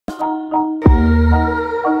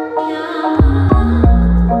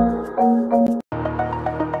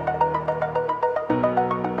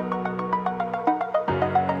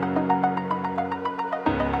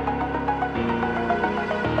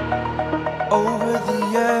over the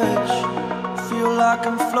edge. Feel like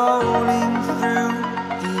I'm floating through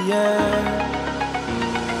the air.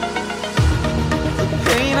 The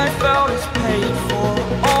pain I felt is paid for,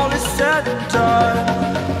 all is said and done.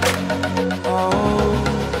 Oh,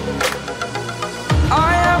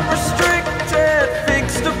 I am restricted,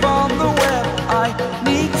 fixed upon the web. I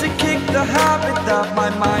need to kick the habit that my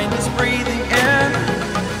mind is breathing in.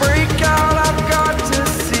 Break out, I've got to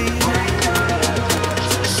see.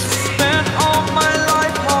 Spent all my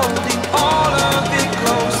life holding all of it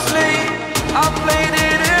closely. I played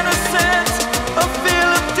it innocent, a feel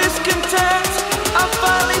of discontent. I'm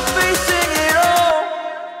finally facing it all,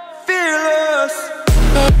 fearless.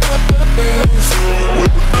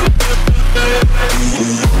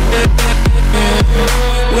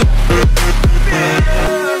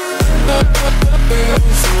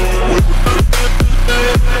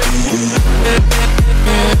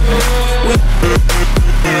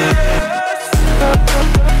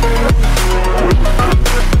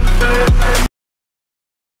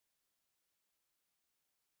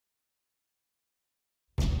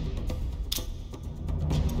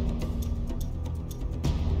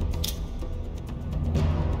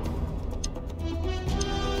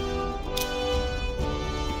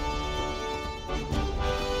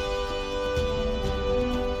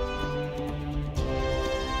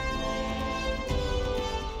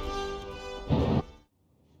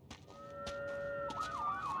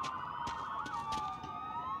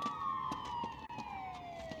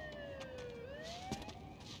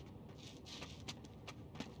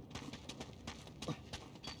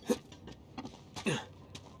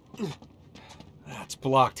 It's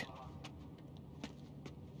blocked.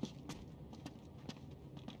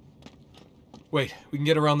 Wait, we can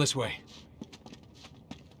get around this way.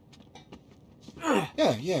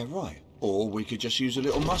 Yeah, right. Or we could just use a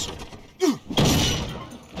little muscle.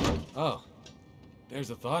 Oh, there's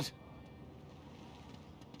a thought.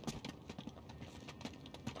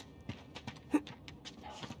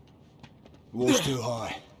 Wall's too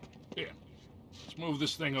high. Here, let's move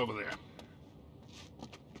this thing over there.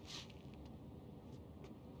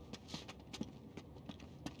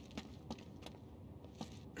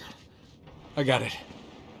 I got it.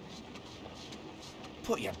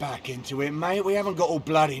 Put your back into it, mate. We haven't got all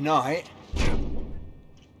bloody night.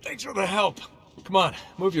 Thanks for the help. Come on,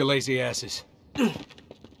 move your lazy asses.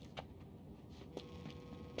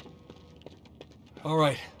 All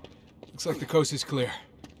right. Looks like the coast is clear.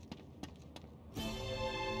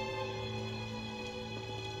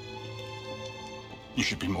 You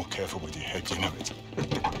should be more careful with your head, you know it.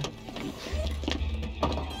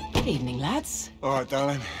 Good evening, lads. All right,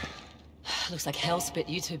 darling. Looks like hell spit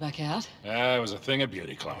you two back out. It was a thing of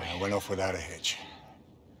beauty, Chloe. I went off without a hitch.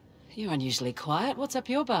 You're unusually quiet. What's up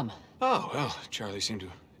your bum? Oh, well, Charlie seemed to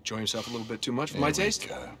enjoy himself a little bit too much for my taste.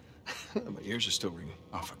 Go. My ears are still ringing.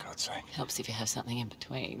 Oh, for God's sake. Helps if you have something in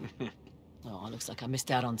between. Oh, looks like I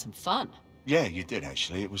missed out on some fun. Yeah, you did,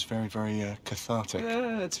 actually. It was very, very cathartic.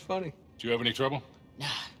 Yeah, it's funny. Do you have any trouble? Nah,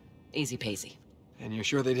 easy peasy. And you're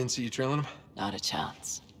sure they didn't see you trailing him? Not a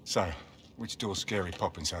chance. So, which door's Scary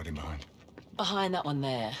Poppins hiding behind? Behind that one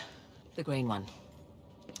there. The green one.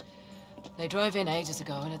 They drove in ages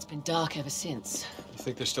ago and it's been dark ever since. You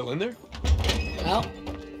think they're still in there? Well,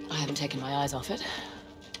 I haven't taken my eyes off it.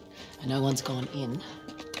 And no one's gone in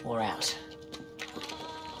or out.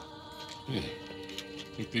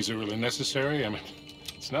 Think these are really necessary? I mean,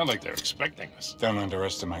 it's not like they're expecting us. Don't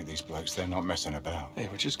underestimate these blokes. They're not messing about. Hey,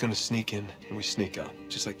 we're just gonna sneak in and we sneak out.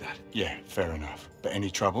 Just like that. Yeah, fair enough. But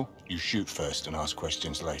any trouble, you shoot first and ask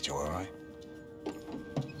questions later, all right?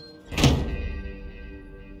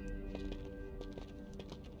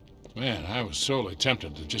 Man, I was sorely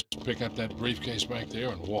tempted to just pick up that briefcase back there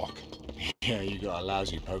and walk. Yeah, you got a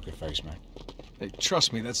lousy poker face, man. Hey,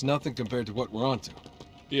 trust me, that's nothing compared to what we're onto.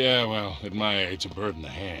 Yeah, well, at my age, a bird in the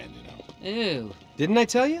hand, you know. Ooh. Didn't I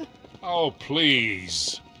tell you? Oh,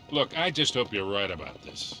 please. Look, I just hope you're right about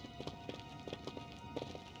this.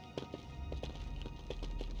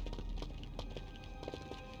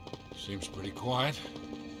 Seems pretty quiet.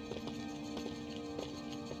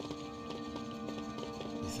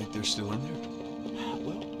 You think they're still in there?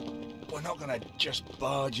 Well, we're not gonna just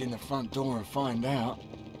barge in the front door and find out.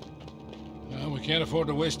 Well, we can't afford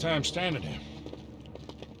to waste time standing here.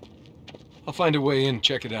 I'll find a way in,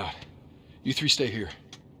 check it out. You three stay here.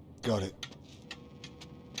 Got it.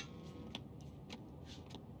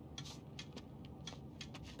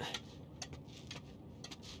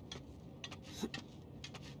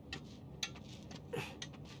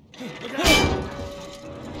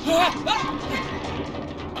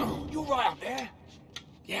 You right out there?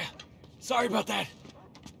 Yeah. Sorry about that.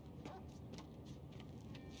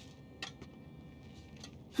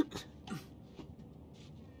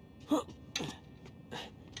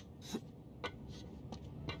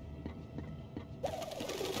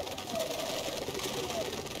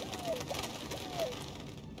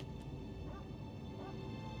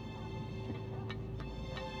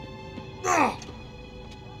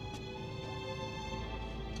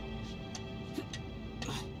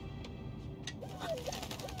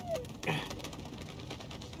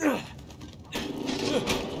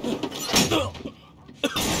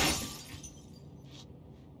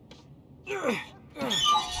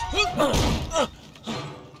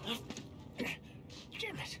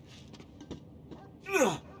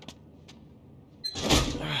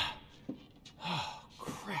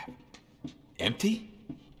 Empty?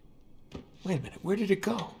 Wait a minute, where did it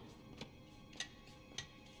go?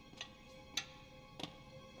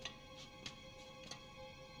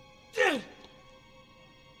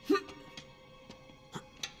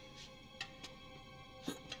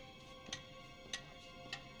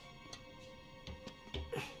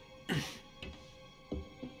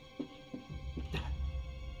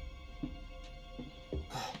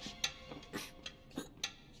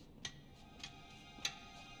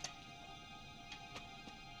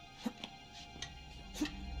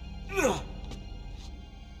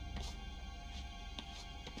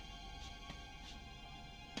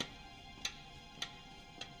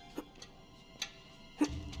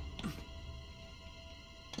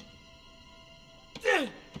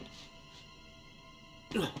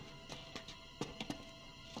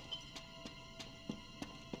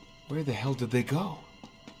 Where the hell did they go?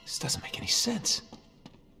 This doesn't make any sense.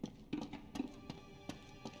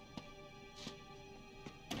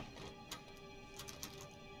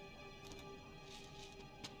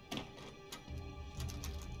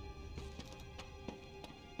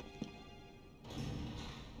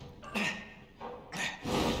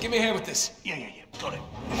 Give me a hand with this. Yeah. Got it.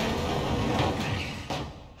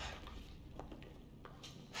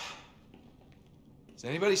 Does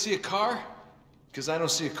anybody see a car? Because I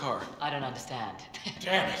don't see a car. I don't understand.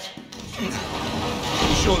 Damn it!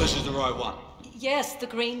 You sure this is the right one? Yes, the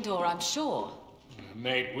green door, I'm sure.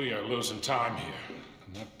 Nate, we are losing time here.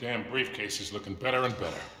 And that damn briefcase is looking better and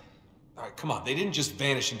better. All right, come on. They didn't just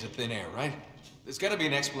vanish into thin air, right? There's got to be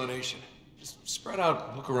an explanation. Just spread out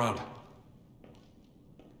and look around.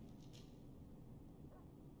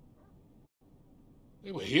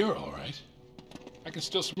 They were here, all right. I can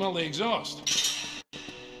still smell the exhaust.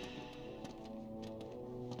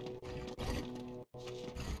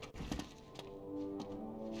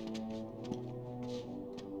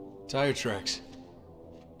 Tire tracks.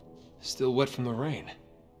 Still wet from the rain.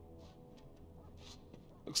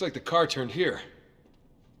 Looks like the car turned here.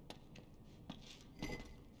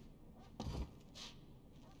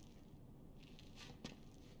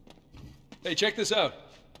 Hey, check this out.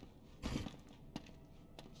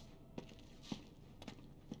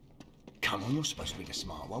 Come on, you're supposed to be the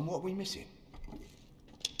smart one. What are we missing?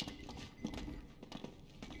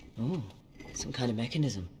 Oh, some kind of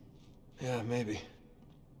mechanism. Yeah, maybe.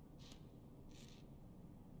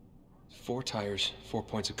 4 tires, 4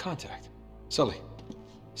 points of contact. Sully,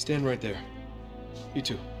 stand right there. You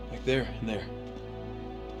two, like there and there.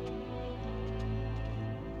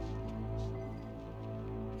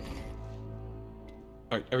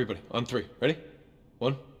 All right, everybody, on 3. Ready?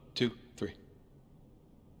 1, 2, 3.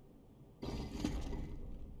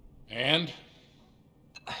 And?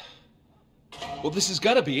 Well, this has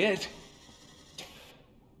got to be it.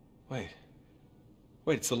 Wait,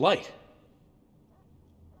 it's the light.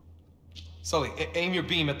 Sully, aim your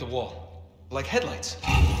beam at the wall. Like headlights.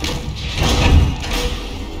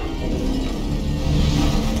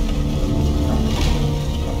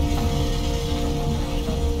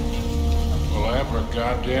 Well,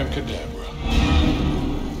 abracadabra cadabra.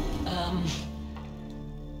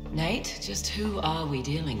 Nate, just who are we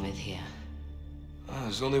dealing with here?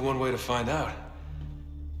 There's only one way to find out.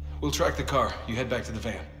 We'll track the car. You head back to the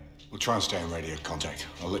van. We'll try and stay in radio contact.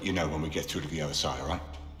 I'll let you know when we get through to the other side, all right?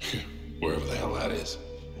 Wherever the hell that is.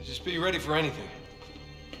 Just be ready for anything.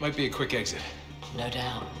 Might be a quick exit. No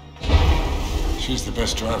doubt. She's the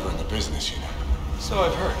best driver in the business, you know. So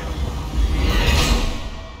I've heard.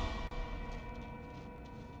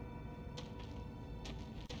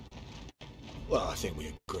 Well, I think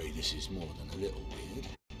we agree this is more than a little weird.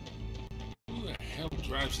 Who the hell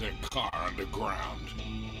drives their car underground?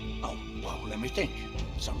 Oh, well, let me think.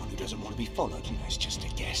 Someone who doesn't want to be followed, you know, it's just a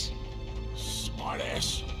guess.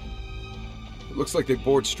 Smartass. It looks like they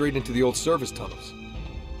bored straight into the old service tunnels.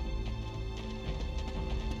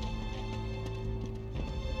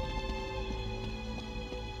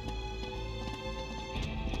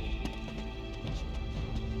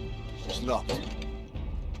 It's locked.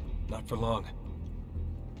 Not for long.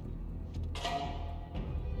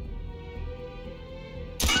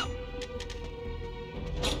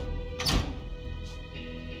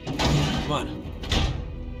 Come on.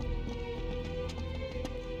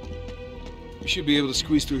 We should be able to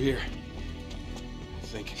squeeze through here. I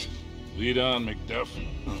think. Lead on, McDuff.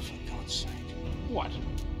 Oh, for God's sake. What?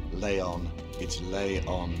 Lay on. It's lay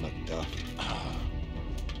on, Macduff.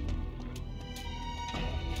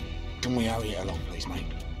 Can we hurry it along, please, mate?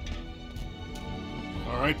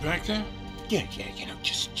 All right back there? Yeah, you know,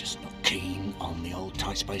 just not keen on the old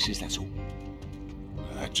tight spaces, that's all.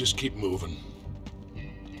 Just keep moving.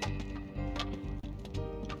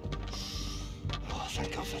 Oh,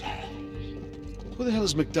 thank God for that. Who the hell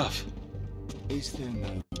is McDuff? Is there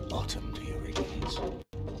no bottom to your ignorance?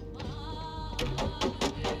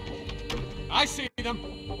 I see them.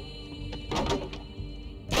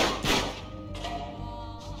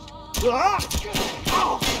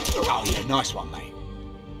 Oh, yeah, nice one, mate.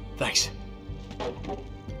 Thanks.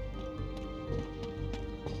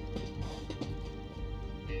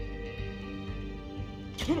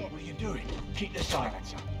 What are you doing? Keep the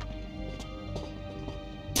silence up.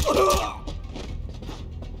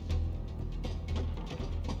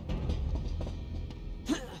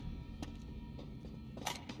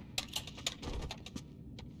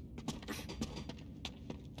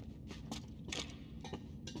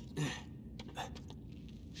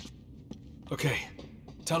 Okay,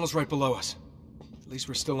 tunnel's right below us. At least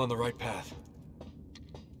we're still on the right path.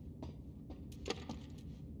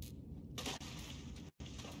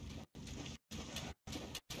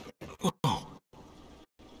 Oh,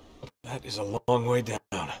 that is a long way down.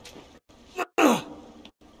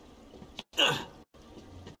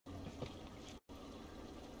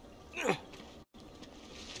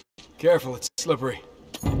 Careful, it's slippery.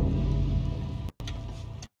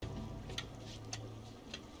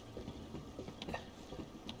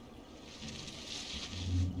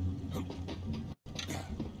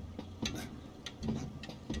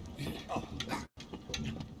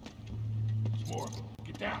 More.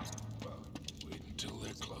 Get down. Well, wait until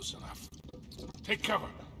they're close enough. Take cover.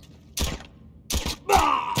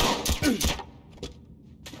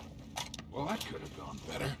 Well, that could have gone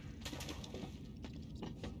better.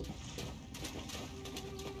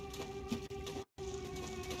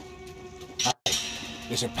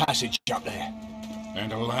 There's a passage up there.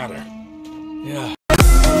 And a ladder. Yeah,